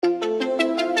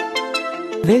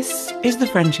This is The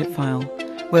Friendship File,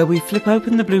 where we flip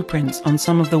open the blueprints on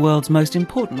some of the world's most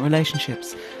important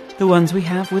relationships, the ones we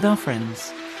have with our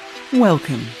friends.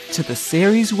 Welcome to the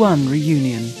Series 1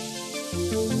 reunion.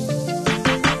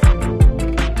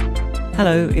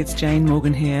 Hello, it's Jane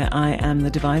Morgan here. I am the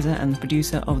deviser and the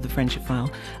producer of The Friendship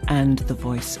File and the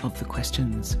voice of the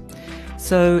questions.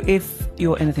 So if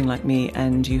you're anything like me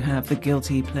and you have the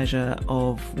guilty pleasure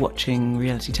of watching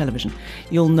reality television,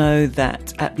 you'll know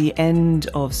that at the end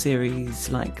of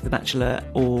series like The Bachelor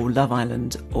or Love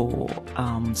Island or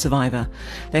Survivor,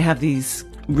 they have these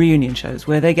reunion shows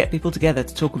where they get people together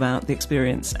to talk about the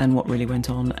experience and what really went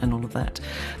on and all of that.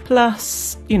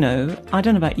 Plus, you know, I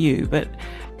don't know about you, but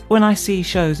when I see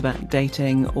shows about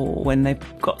dating or when they've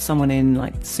got someone in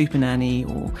like Super Nanny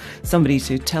or somebody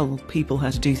to tell people how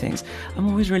to do things, I'm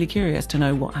always really curious to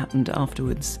know what happened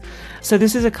afterwards. So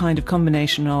this is a kind of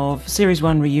combination of Series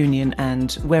 1 reunion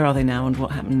and where are they now and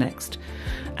what happened next.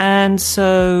 And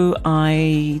so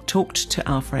I talked to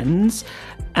our friends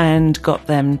and got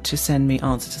them to send me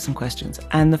answers to some questions.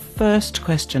 And the first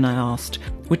question I asked,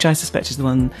 which I suspect is the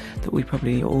one that we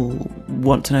probably all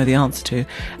want to know the answer to,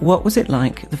 what was it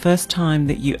like the first time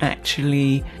that you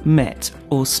actually met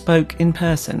or spoke in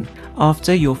person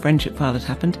after your friendship file had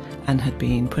happened and had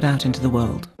been put out into the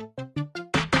world?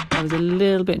 I was a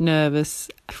little bit nervous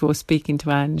before speaking to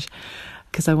Ange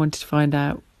because I wanted to find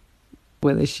out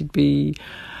whether she'd be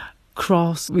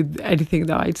cross with anything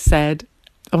that I'd said.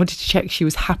 I wanted to check she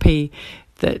was happy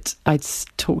that I'd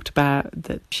talked about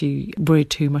that she worried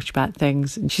too much about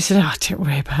things. And she said, "Oh, don't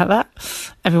worry about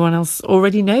that. Everyone else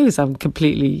already knows I'm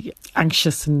completely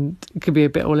anxious and could be a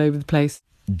bit all over the place."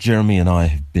 Jeremy and I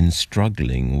have been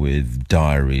struggling with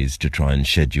diaries to try and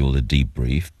schedule a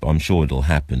debrief. I'm sure it'll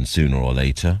happen sooner or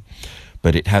later,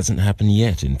 but it hasn't happened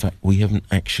yet. In fact, we haven't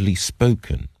actually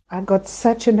spoken. I got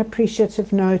such an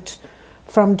appreciative note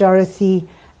from Dorothy,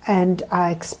 and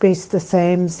I expressed the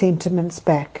same sentiments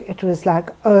back. It was like,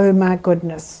 oh my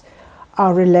goodness,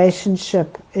 our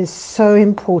relationship is so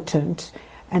important,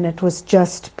 and it was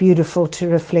just beautiful to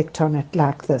reflect on it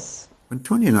like this. When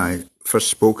Tony and I first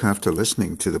spoke after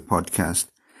listening to the podcast,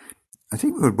 I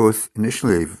think we were both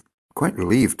initially quite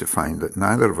relieved to find that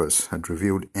neither of us had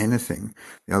revealed anything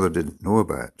the other didn't know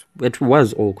about. It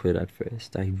was awkward at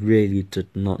first. I really did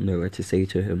not know what to say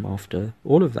to him after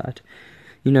all of that.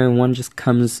 You know, one just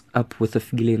comes up with a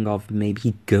feeling of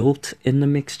maybe guilt in the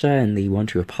mixture and they want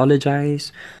to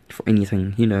apologize for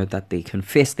anything, you know, that they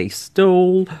confess they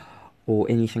stole or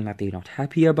anything that they're not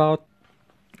happy about.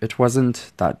 It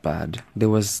wasn't that bad. There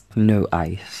was no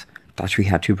ice that we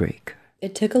had to break.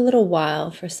 It took a little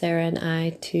while for Sarah and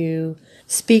I to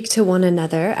speak to one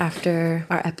another after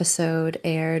our episode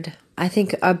aired. I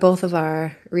think both of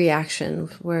our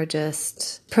reactions were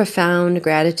just profound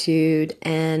gratitude,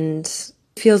 and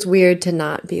it feels weird to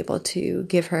not be able to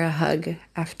give her a hug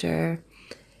after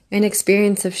an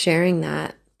experience of sharing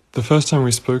that. The first time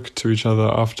we spoke to each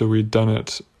other after we'd done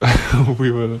it,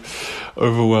 we were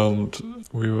overwhelmed.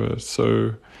 We were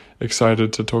so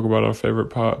excited to talk about our favourite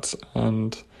parts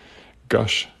and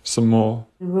gush some more.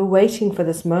 We were waiting for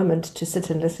this moment to sit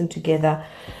and listen together.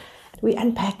 We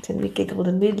unpacked and we giggled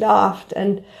and we laughed,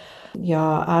 and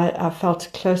I felt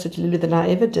closer to Lulu than I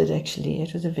ever did, actually.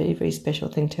 It was a very, very special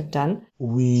thing to have done.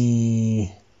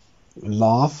 We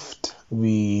laughed,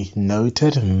 we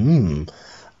noted,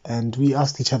 and we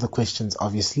asked each other questions,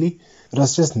 obviously. It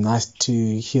was just nice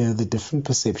to hear the different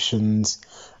perceptions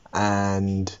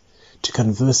and to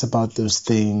converse about those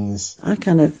things. I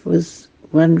kind of was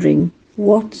wondering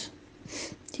what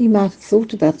he might have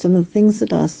thought about some of the things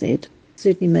that I said. It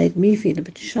certainly made me feel a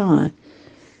bit shy.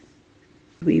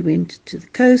 We went to the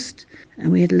coast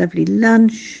and we had a lovely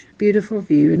lunch, beautiful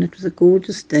view, and it was a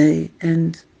gorgeous day,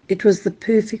 and it was the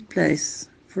perfect place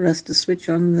for us to switch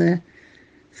on the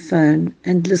phone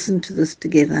and listen to this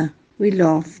together. We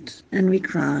laughed and we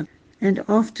cried, and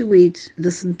after we'd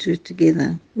listened to it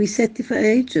together, we sat there for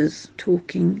ages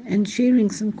talking and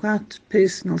sharing some quite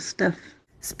personal stuff.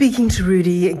 Speaking to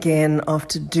Rudy again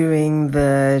after doing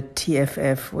the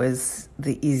TFF was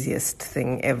the easiest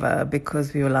thing ever,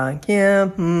 because we were like,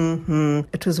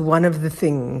 It was one of the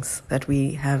things that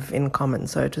we have in common,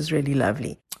 so it was really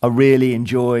lovely. I really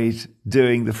enjoyed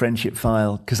doing the Friendship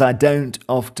File because I don't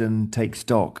often take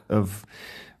stock of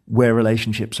where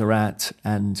relationships are at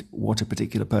and what a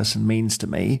particular person means to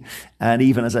me. And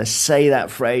even as I say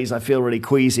that phrase, I feel really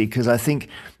queasy because I think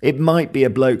it might be a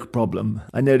bloke problem.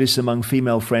 I notice among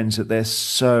female friends that they're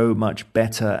so much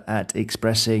better at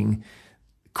expressing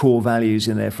core values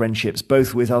in their friendships,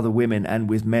 both with other women and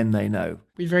with men they know.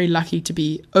 We're very lucky to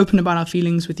be open about our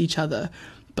feelings with each other,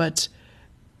 but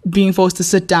being forced to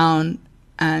sit down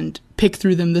and pick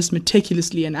through them this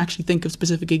meticulously and actually think of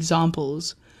specific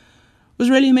examples was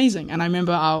really amazing. And I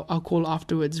remember our call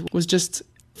afterwards was just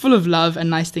full of love and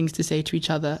nice things to say to each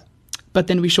other. But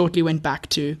then we shortly went back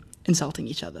to insulting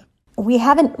each other. We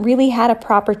haven't really had a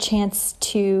proper chance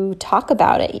to talk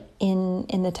about it in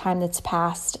the time that's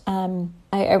passed.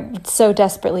 I so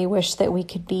desperately wish that we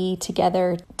could be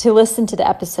together to listen to the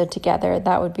episode together.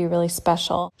 That would be really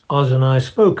special. Oz and I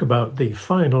spoke about the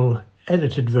final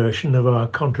edited version of our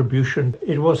contribution.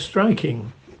 It was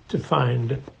striking to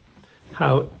find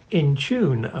how in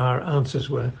tune our answers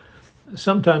were,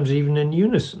 sometimes even in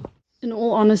unison. In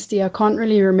all honesty, I can't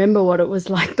really remember what it was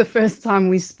like the first time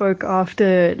we spoke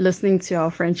after listening to our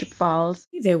friendship files.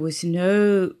 There was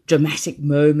no dramatic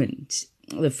moment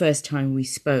the first time we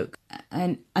spoke.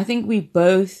 And I think we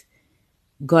both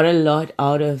got a lot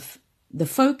out of the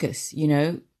focus, you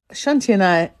know. Shanti and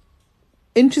I,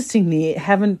 interestingly,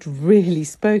 haven't really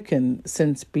spoken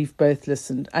since we've both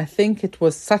listened. I think it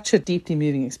was such a deeply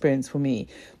moving experience for me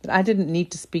that I didn't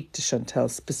need to speak to Chantal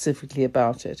specifically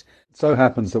about it. It so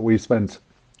happens that we spent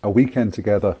a weekend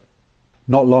together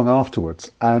not long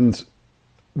afterwards, and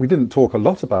we didn't talk a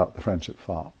lot about the friendship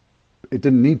file. It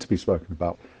didn't need to be spoken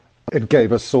about. It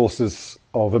gave us sources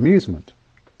of amusement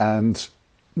and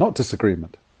not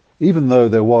disagreement, even though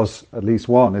there was at least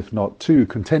one, if not two,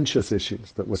 contentious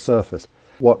issues that were surfaced.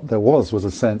 What there was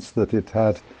a sense that it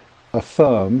had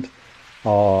affirmed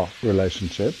our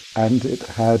relationship and it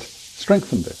had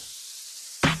strengthened it.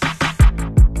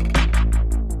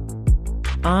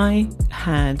 I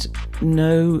had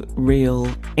no real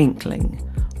inkling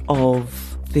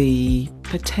of the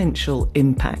potential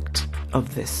impact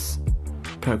of this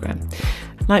program.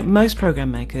 Like most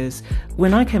program makers,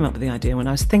 when I came up with the idea, when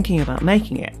I was thinking about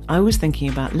making it, I was thinking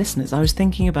about listeners. I was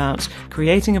thinking about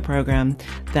creating a program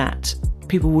that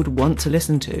people would want to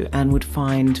listen to and would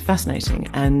find fascinating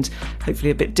and hopefully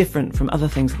a bit different from other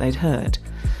things that they'd heard.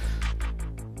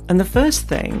 And the first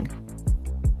thing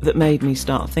that made me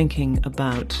start thinking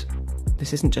about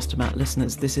this isn't just about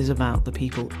listeners, this is about the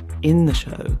people in the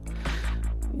show,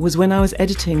 was when I was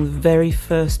editing the very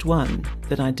first one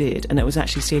that I did, and it was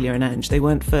actually Celia and Ange. They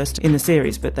weren't first in the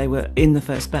series, but they were in the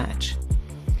first batch.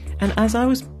 And as I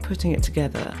was putting it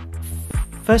together,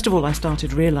 first of all, I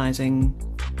started realising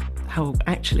how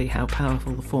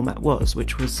powerful the format was,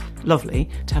 which was lovely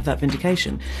to have that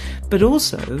vindication. But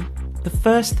also, the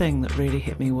first thing that really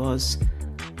hit me was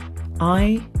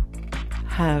I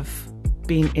have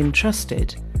been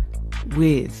entrusted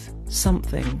with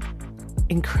something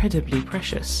incredibly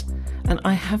precious, and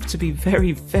I have to be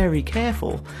very, very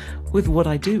careful with what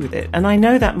I do with it. And I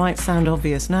know that might sound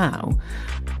obvious now,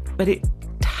 but it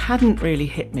hadn't really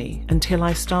hit me until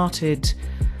I started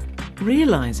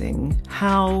realising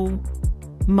how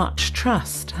much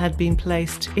trust had been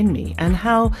placed in me and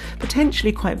how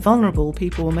potentially quite vulnerable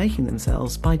people were making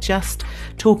themselves by just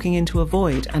talking into a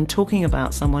void and talking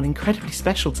about someone incredibly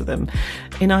special to them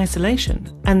in isolation,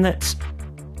 and that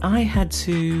I had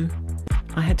to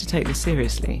take this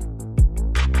seriously.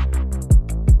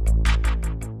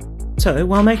 So,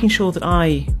 while making sure that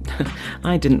I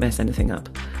didn't mess anything up,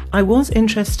 I was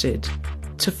interested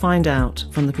to find out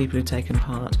from the people who'd taken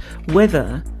part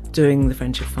whether doing the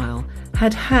friendship file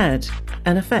had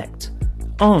an effect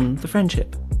on the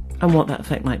friendship and what that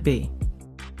effect might be.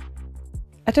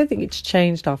 I don't think it's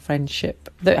changed our friendship,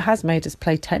 though it has made us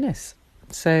play tennis.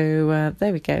 So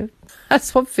there we go.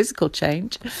 That's one physical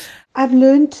change. I've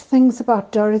learned things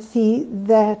about Dorothy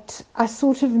that I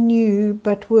sort of knew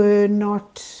but were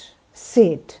not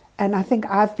said. And I think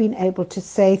I've been able to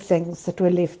say things that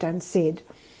were left unsaid.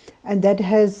 And that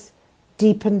has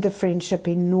deepened the friendship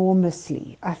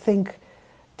enormously. I think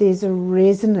there's a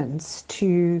resonance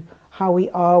to how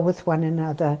we are with one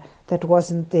another that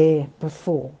wasn't there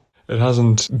before. It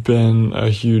hasn't been a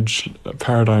huge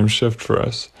paradigm shift for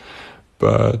us,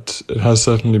 but it has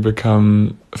certainly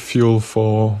become fuel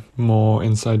for more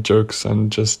inside jokes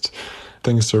and just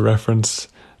things to reference.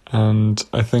 And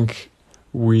I think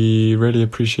we really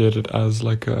appreciate it as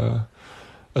like a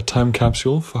time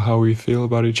capsule for how we feel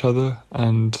about each other,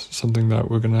 and something that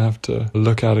we're going to have to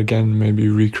look at again, maybe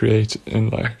recreate in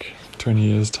like 20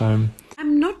 years' time.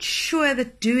 I'm not sure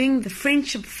that doing the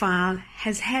friendship file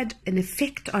has had an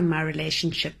effect on my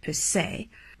relationship per se,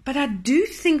 but I do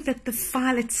think that the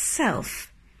file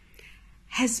itself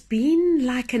has been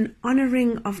like an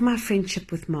honouring of my friendship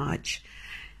with Marge.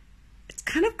 It's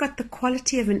kind of got the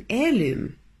quality of an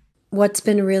heirloom. What's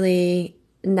been really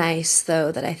nice,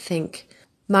 though, that I think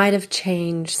might have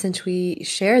changed since we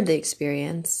shared the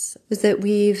experience, was that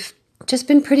we've just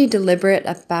been pretty deliberate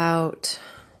about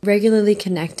regularly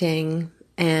connecting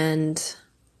and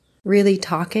really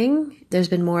talking. There's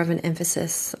been more of an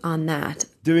emphasis on that.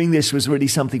 Doing this was really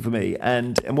something for me.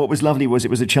 And what was lovely was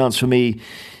it was a chance for me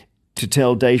to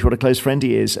tell Dej what a close friend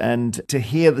he is, and to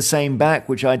hear the same back,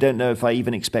 which I don't know if I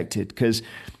even expected, because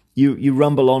you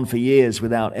rumble on for years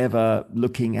without ever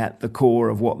looking at the core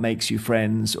of what makes you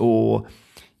friends or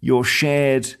your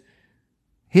shared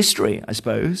history, I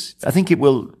suppose. I think it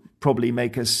will probably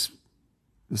make us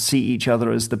see each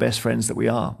other as the best friends that we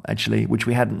are, actually, which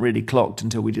we hadn't really clocked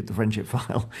until we did the Friendship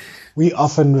File. We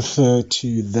often refer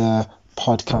to the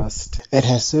podcast. It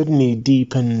has certainly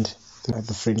deepened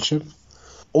the friendship.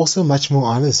 Also much more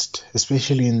honest,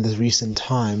 especially in the recent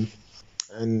time,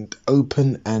 and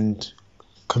open and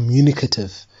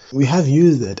communicative. We have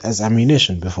used it as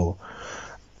ammunition before,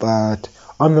 but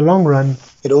on the long run,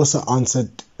 it also answered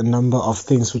a number of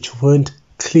things which weren't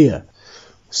clear.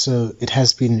 So it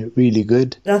has been really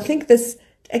good. I think this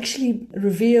actually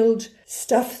revealed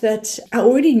stuff that I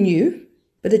already knew,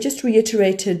 but it just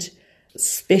reiterated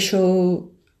special,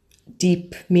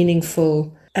 deep,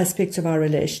 meaningful aspects of our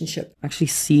relationship. Actually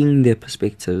seeing their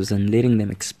perspectives and letting them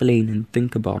explain and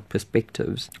think about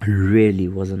perspectives really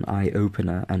was an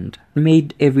eye-opener and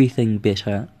made everything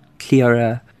better,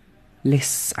 clearer,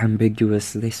 less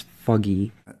ambiguous, less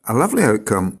foggy. A lovely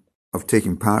outcome of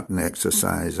taking part in the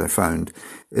exercise, I found,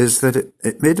 is that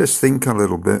it made us think a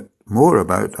little bit more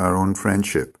about our own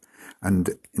friendship and,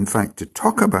 in fact, to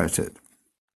talk about it.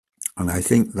 And I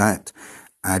think that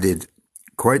added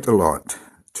quite a lot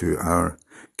to our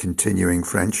continuing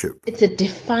friendship. It's a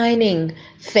defining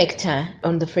factor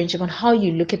on the friendship, on how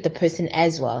you look at the person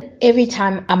as well. Every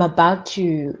time I'm about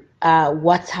to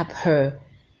WhatsApp her,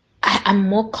 I'm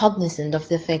more cognizant of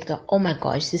the fact that, oh my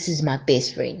gosh, this is my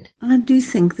best friend. I do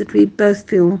think that we both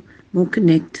feel more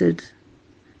connected.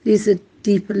 There's a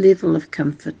deeper level of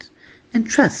comfort and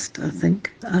trust, I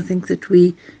think. I think that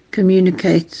we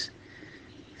communicate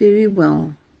very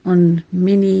well on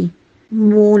many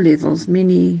more levels,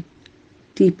 many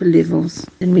deeper levels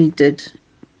than we did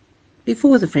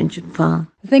before the Friendship File.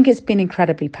 I think it's been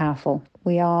incredibly powerful.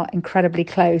 We are incredibly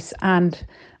close and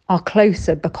are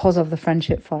closer because of the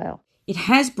Friendship File. It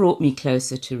has brought me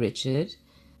closer to Richard,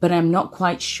 but I'm not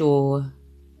quite sure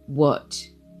what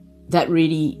that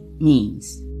really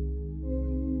means.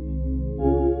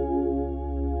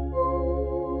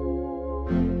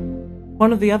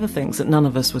 One of the other things that none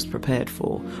of us was prepared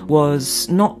for was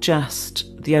not just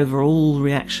the overall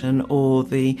reaction or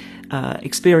the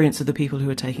experience of the people who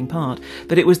were taking part,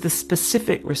 but it was the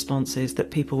specific responses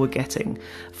that people were getting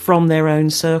from their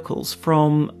own circles,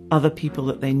 from other people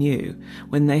that they knew,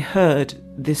 when they heard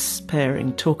this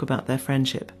pairing talk about their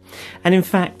friendship. And in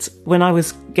fact, when I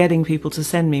was getting people to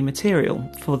send me material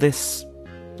for this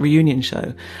reunion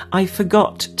show, I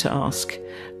forgot to ask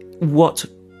what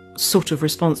sort of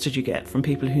response did you get from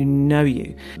people who know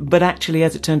you? But actually,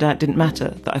 as it turned out, it didn't matter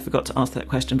that I forgot to ask that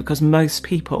question, because most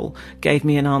people gave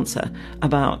me an answer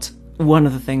about one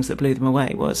of the things that blew them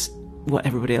away was what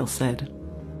everybody else said.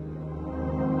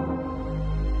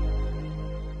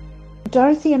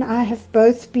 Dorothy and I have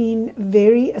both been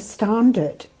very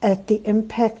astounded at the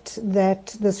impact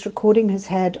that this recording has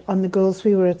had on the girls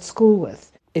we were at school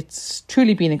with. It's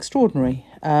truly been extraordinary.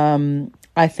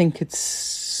 I think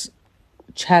it's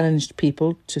challenged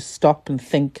people to stop and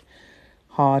think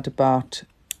hard about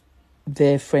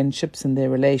their friendships and their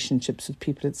relationships with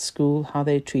people at school, how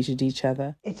they treated each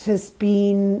other. It has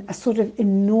been a sort of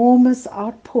enormous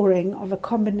outpouring of a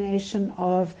combination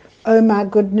of, oh my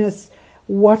goodness,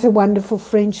 what a wonderful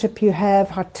friendship you have,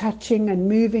 how touching and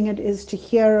moving it is to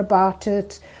hear about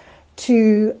it,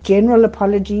 to general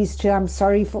apologies to, I'm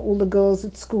sorry for all the girls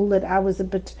at school that I was a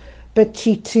bit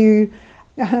bitchy to.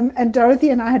 And Dorothy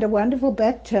and I had a wonderful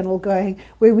back channel going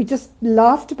where we just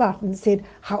laughed about it and said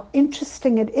how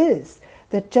interesting it is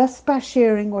that just by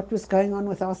sharing what was going on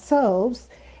with ourselves,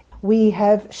 we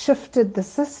have shifted the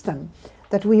system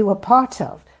that we were part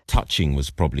of. Touching was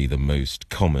probably the most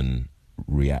common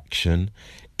reaction.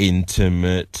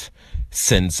 Intimate,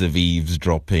 sense of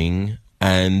eavesdropping,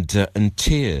 and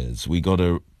tears. We got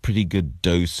a pretty good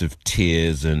dose of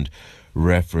tears and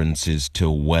references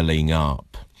to welling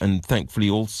up. And thankfully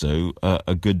also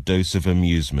a good dose of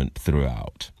amusement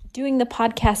throughout. Doing the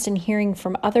podcast and hearing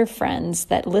from other friends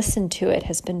that listen to it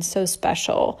has been so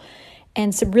special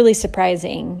and so really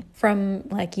surprising. From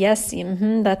like, yes,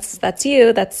 that's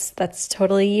you, that's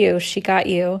totally you, she got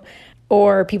you.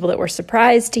 Or people that were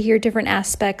surprised to hear different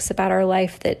aspects about our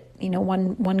life that,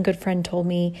 one good friend told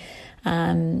me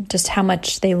just how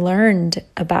much they learned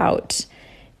about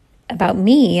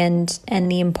me and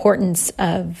the importance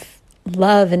of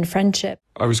love and friendship.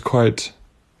 I was quite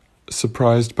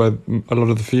surprised by a lot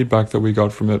of the feedback that we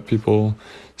got from it. People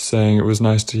saying it was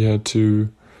nice to hear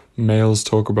two males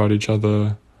talk about each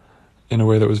other in a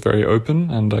way that was very open,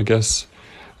 and I guess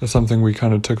that's something we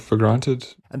kind of took for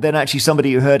granted. And then actually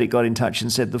somebody who heard it got in touch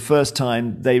and said the first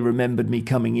time they remembered me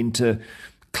coming into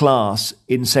class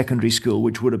in secondary school,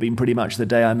 which would have been pretty much the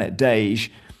day I met Dej,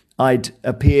 I'd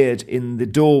appeared in the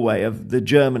doorway of the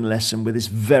German lesson with this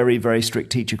very, very strict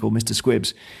teacher called Mr.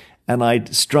 Squibbs, and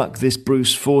I'd struck this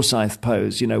Bruce Forsyth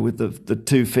pose, you know, with the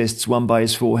two fists, one by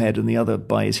his forehead and the other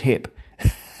by his hip,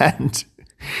 and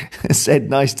said,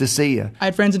 "Nice to see you." I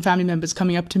had friends and family members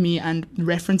coming up to me and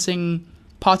referencing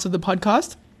parts of the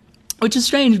podcast, which is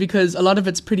strange because a lot of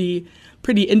it's pretty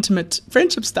intimate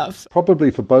friendship stuff. Probably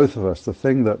for both of us, the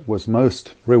thing that was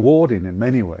most rewarding in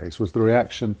many ways was the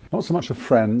reaction, not so much of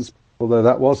friends, although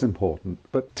that was important,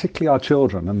 but particularly our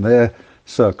children and their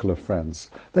circle of friends.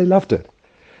 They loved it.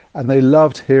 And they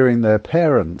loved hearing their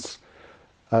parents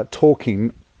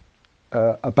talking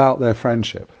about their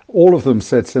friendship. All of them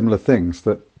said similar things,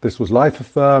 that this was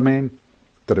life-affirming,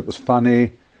 that it was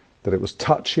funny, that it was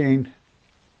touching.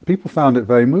 People found it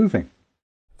very moving.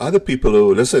 Other people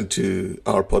who listened to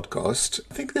our podcast,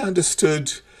 I think they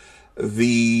understood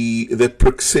the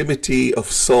proximity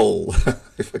of soul,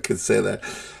 if I can say that.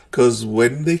 Because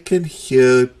when they can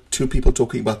hear two people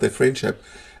talking about their friendship,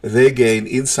 they gain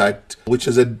insight, which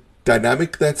is a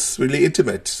dynamic that's really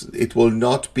intimate. It will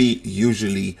not be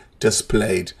usually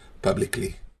displayed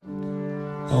publicly.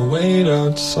 I'll wait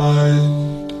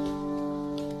outside.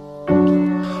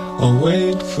 I'll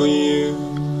wait for you.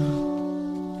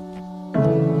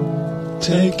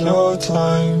 Take your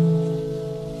time.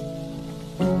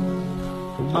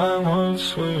 I won't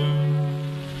swim.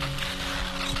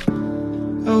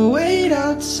 I'll wait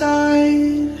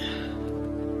outside.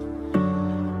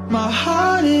 My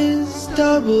heart is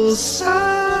double-sized.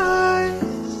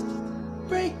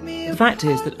 Break me. The fact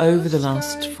is that over the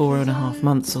last 4.5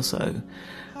 months or so,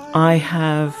 I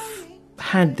have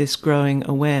had this growing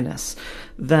awareness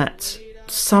that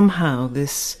somehow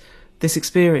this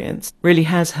experience really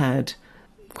has had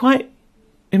quite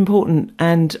important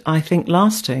and, I think,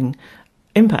 lasting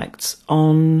impacts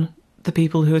on the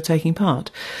people who are taking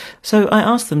part. So I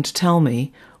asked them to tell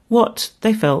me what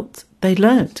they felt they'd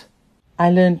learned. I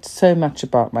learned so much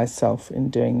about myself in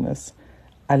doing this.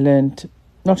 I learned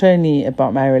not only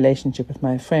about my relationship with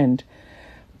my friend,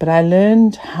 but I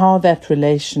learned how that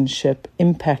relationship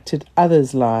impacted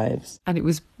others' lives. And it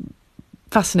was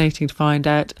fascinating to find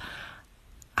out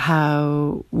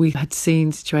how we had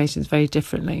seen situations very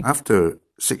differently. After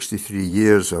 63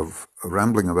 years of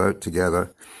rambling about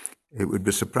together, it would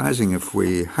be surprising if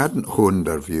we hadn't honed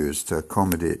our views to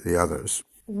accommodate the others.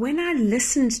 When I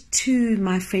listened to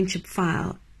my friendship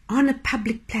file on a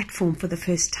public platform for the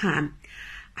first time,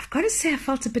 I've got to say I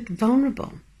felt a bit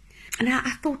vulnerable. And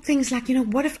I thought things like,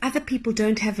 what if other people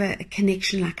don't have a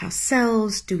connection like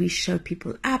ourselves? Do we show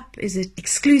people up? Is it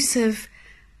exclusive?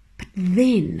 But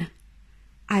then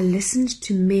I listened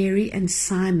to Mary and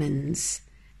Simon's,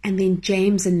 and then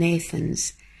James and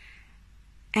Nathan's,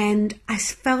 and I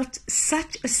felt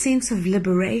such a sense of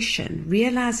liberation,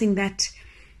 realizing that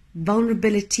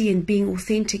vulnerability and being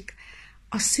authentic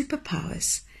are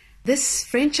superpowers. This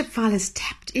friendship file has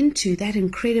tapped into that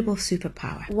incredible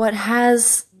superpower. What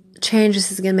has changed,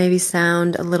 this is going to maybe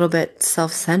sound a little bit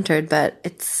self-centered, but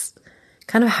it's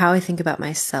kind of how I think about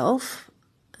myself.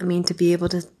 I mean, to be able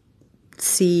to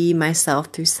see myself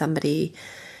through somebody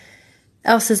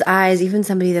else's eyes, even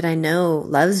somebody that I know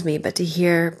loves me, but to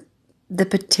hear the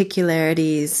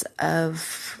particularities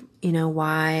of,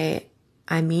 why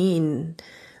I mean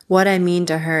what I mean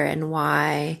to her and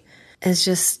why is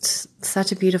just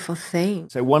such a beautiful thing.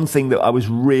 So one thing that I was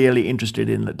really interested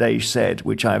in that Dej said,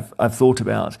 which I've thought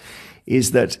about,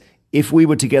 is that if we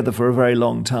were together for a very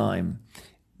long time,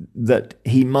 that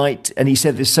he might, and he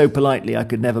said this so politely I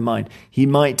could never mind, he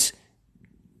might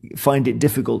find it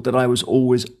difficult that I was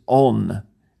always on,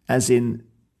 as in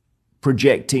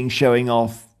projecting, showing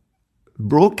off,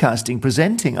 broadcasting,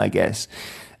 presenting, I guess.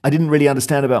 I didn't really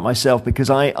understand about myself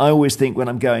because I always think when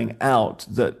I'm going out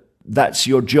that that's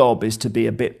your job, is to be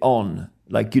a bit on.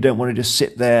 Like you don't want to just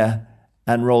sit there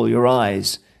and roll your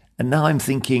eyes. And now I'm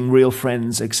thinking real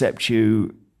friends accept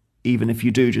you even if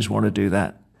you do just want to do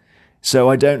that.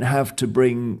 So I don't have to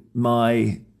bring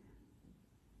my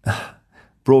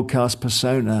broadcast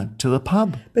persona to the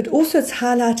pub. But also it's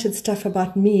highlighted stuff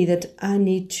about me that I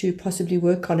need to possibly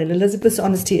work on. And Elizabeth's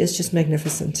honesty is just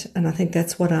magnificent. And I think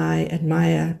that's what I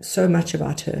admire so much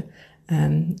about her,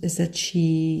 is that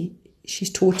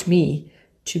she's taught me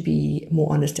to be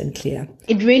more honest and clear.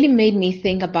 It really made me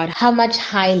think about how much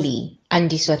highly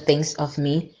Andiswa thinks of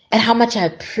me and how much I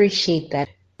appreciate that.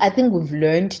 I think we've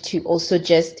learned to also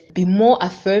just be more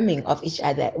affirming of each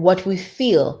other, what we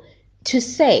feel to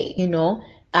say, you know.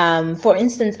 For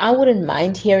instance, I wouldn't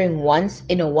mind hearing once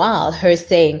in a while her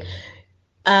saying,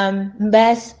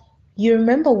 Bess, you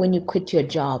remember when you quit your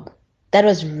job? That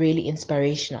was really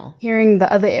inspirational. Hearing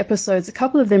the other episodes, a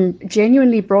couple of them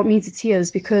genuinely brought me to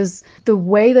tears because the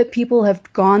way that people have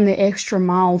gone the extra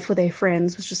mile for their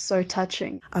friends was just so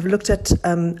touching. I've looked at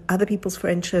other people's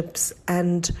friendships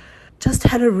and just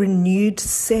had a renewed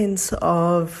sense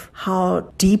of how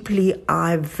deeply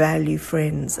I value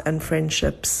friends and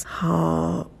friendships,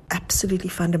 how absolutely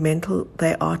fundamental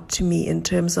they are to me in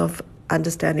terms of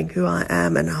understanding who I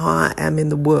am and how I am in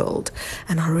the world.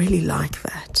 And I really like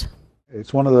that.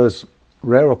 It's one of those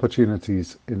rare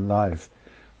opportunities in life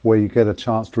where you get a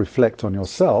chance to reflect on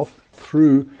yourself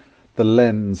through the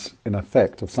lens, in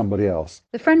effect, of somebody else.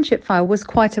 The Friendship File was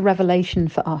quite a revelation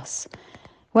for us.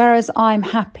 Whereas I'm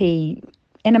happy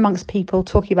in amongst people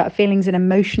talking about feelings and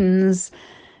emotions,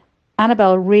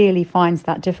 Annabelle really finds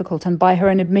that difficult. And by her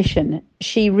own admission,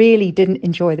 she really didn't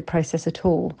enjoy the process at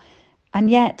all. And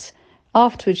yet,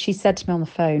 afterwards, she said to me on the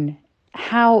phone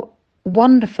how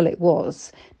wonderful it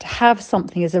was to have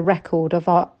something as a record of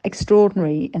our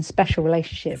extraordinary and special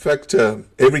relationship. In fact,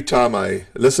 every time I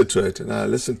listen to it, and I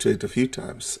listened to it a few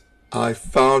times, I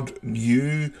found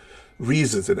new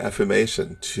reasons and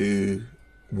affirmation to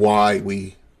why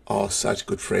we are such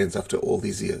good friends after all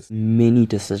these years. Many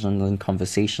decisions and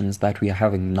conversations that we are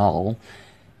having now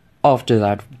after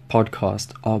that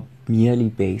podcast are merely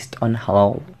based on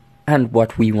how and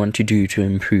what we want to do to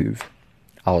improve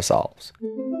ourselves.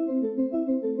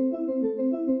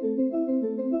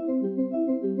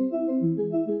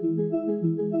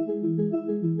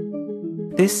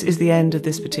 This is the end of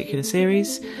this particular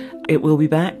series. It will be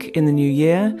back in the new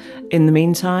year. In the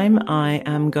meantime, I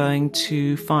am going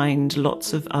to find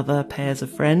lots of other pairs of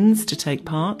friends to take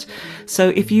part. So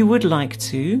if you would like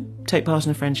to take part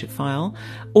in a Friendship File,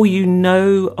 or you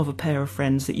know of a pair of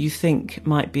friends that you think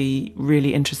might be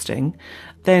really interesting,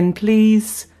 then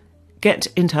please get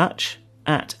in touch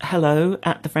at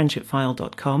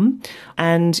hello@thefriendshipfile.com.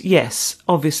 And yes,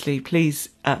 obviously, please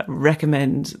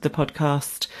recommend the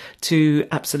podcast to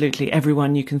absolutely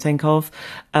everyone you can think of,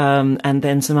 and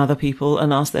then some other people,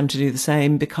 and ask them to do the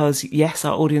same, because yes,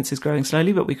 our audience is growing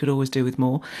slowly, but we could always do with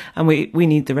more. And we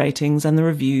need the ratings and the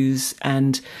reviews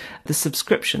and the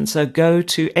subscription. So go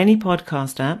to any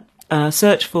podcast app,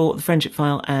 search for The Friendship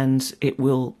File, and it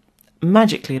will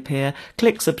magically appear.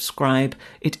 Click subscribe.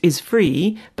 It is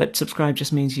free, but subscribe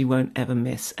just means you won't ever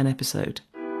miss an episode.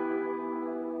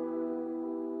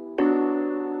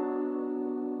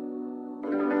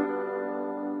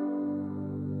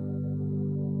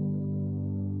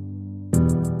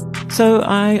 So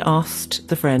I asked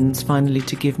the friends finally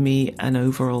to give me an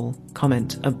overall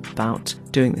comment about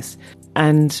doing this.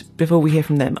 And before we hear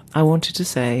from them, I wanted to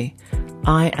say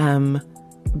I am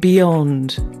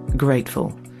beyond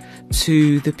grateful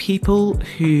to the people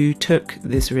who took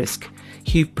this risk,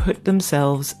 who put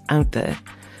themselves out there,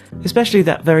 especially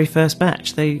that very first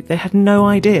batch. They had no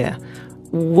idea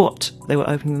what they were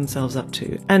opening themselves up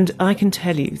to. And I can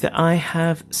tell you that I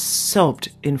have sobbed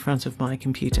in front of my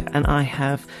computer, and I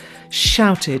have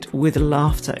shouted with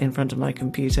laughter in front of my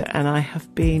computer, and I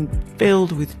have been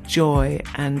filled with joy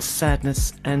and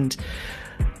sadness and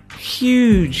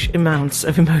huge amounts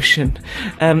of emotion.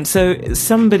 So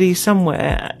somebody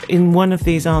somewhere in one of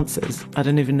these answers, I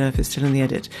don't even know if it's still in the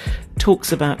edit,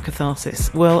 talks about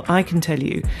catharsis. Well, I can tell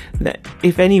you that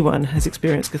if anyone has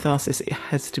experienced catharsis, it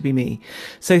has to be me.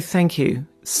 So thank you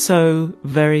so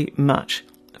very much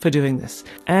for doing this.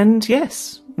 And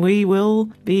yes, we will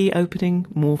be opening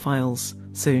more files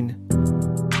soon.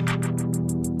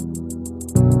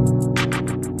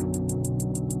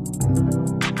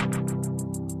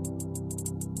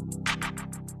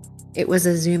 It was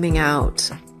a zooming out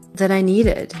that I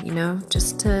needed,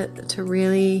 just to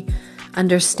really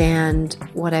understand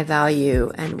what I value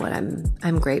and what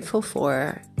I'm grateful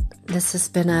for. This has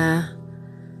been a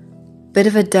bit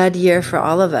of a dud year for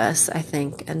all of us, I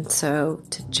think, and so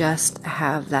to just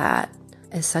have that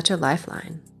is such a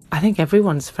lifeline. I think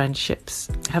everyone's friendships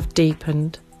have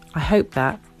deepened. I hope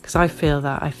that, because I feel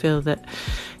that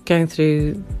going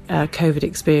through a COVID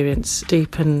experience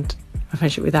deepened my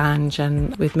friendship with Ange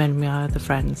and with many of my other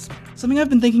friends. Something I've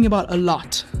been thinking about a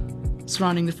lot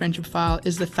surrounding the Friendship File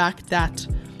is the fact that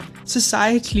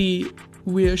societally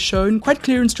we are shown quite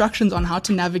clear instructions on how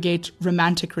to navigate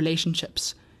romantic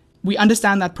relationships. We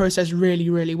understand that process really,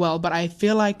 really well, but I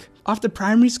feel like after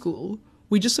primary school,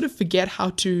 we just sort of forget how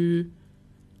to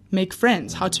make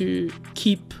friends, how to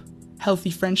keep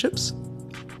healthy friendships.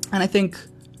 And I think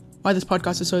why this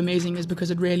podcast is so amazing is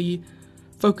because it really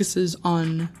focuses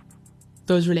on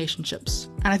those relationships.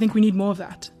 And I think we need more of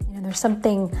that. There's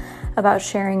something about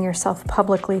sharing yourself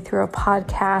publicly through a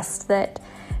podcast that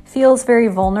feels very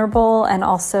vulnerable and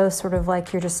also sort of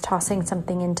like you're just tossing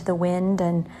something into the wind,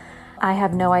 and I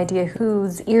have no idea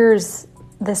whose ears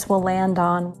this will land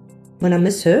on. When I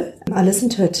miss her, I listen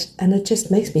to it and it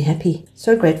just makes me happy.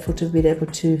 So grateful to be able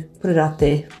to put it out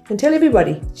there and tell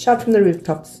everybody, shout from the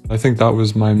rooftops. I think that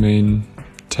was my main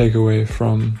takeaway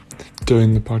from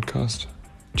doing the podcast.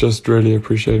 Just really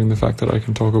appreciating the fact that I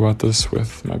can talk about this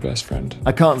with my best friend.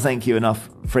 I can't thank you enough,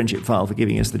 Friendship File, for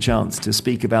giving us the chance to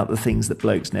speak about the things that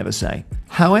blokes never say.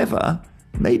 However,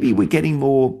 maybe we're getting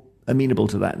more amenable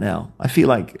to that now. I feel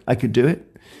like I could do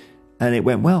it, and it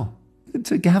went well.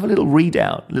 To have a little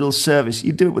readout, a little service.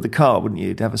 You'd do it with a car, wouldn't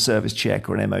you? To have a service check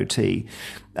or an MOT.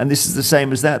 And this is the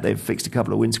same as that. They've fixed a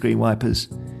couple of windscreen wipers.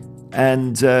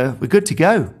 And we're good to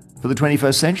go for the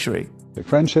 21st century. A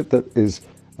friendship that is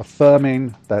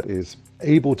affirming, that is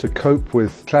able to cope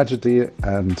with tragedy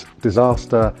and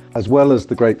disaster, as well as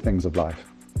the great things of life,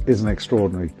 is an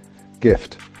extraordinary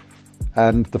gift.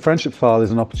 And the Friendship File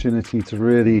is an opportunity to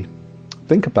really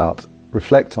think about,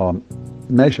 reflect on,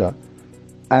 measure,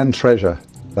 and treasure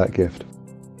that gift.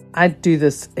 I do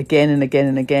this again and again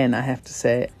and again, I have to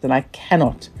say, that I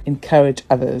cannot encourage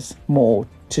others more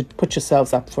to put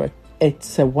yourselves up for it.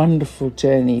 It's a wonderful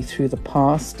journey through the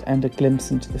past and a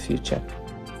glimpse into the future.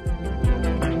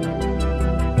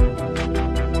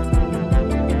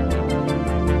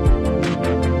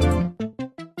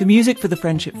 The music for The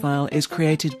Friendship File is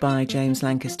created by James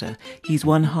Lancaster. He's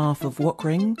one half of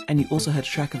Walkring, and you also heard a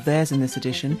track of theirs in this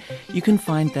edition. You can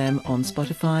find them on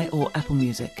Spotify or Apple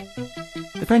Music.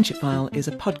 The Friendship File is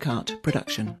a Podcart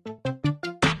production.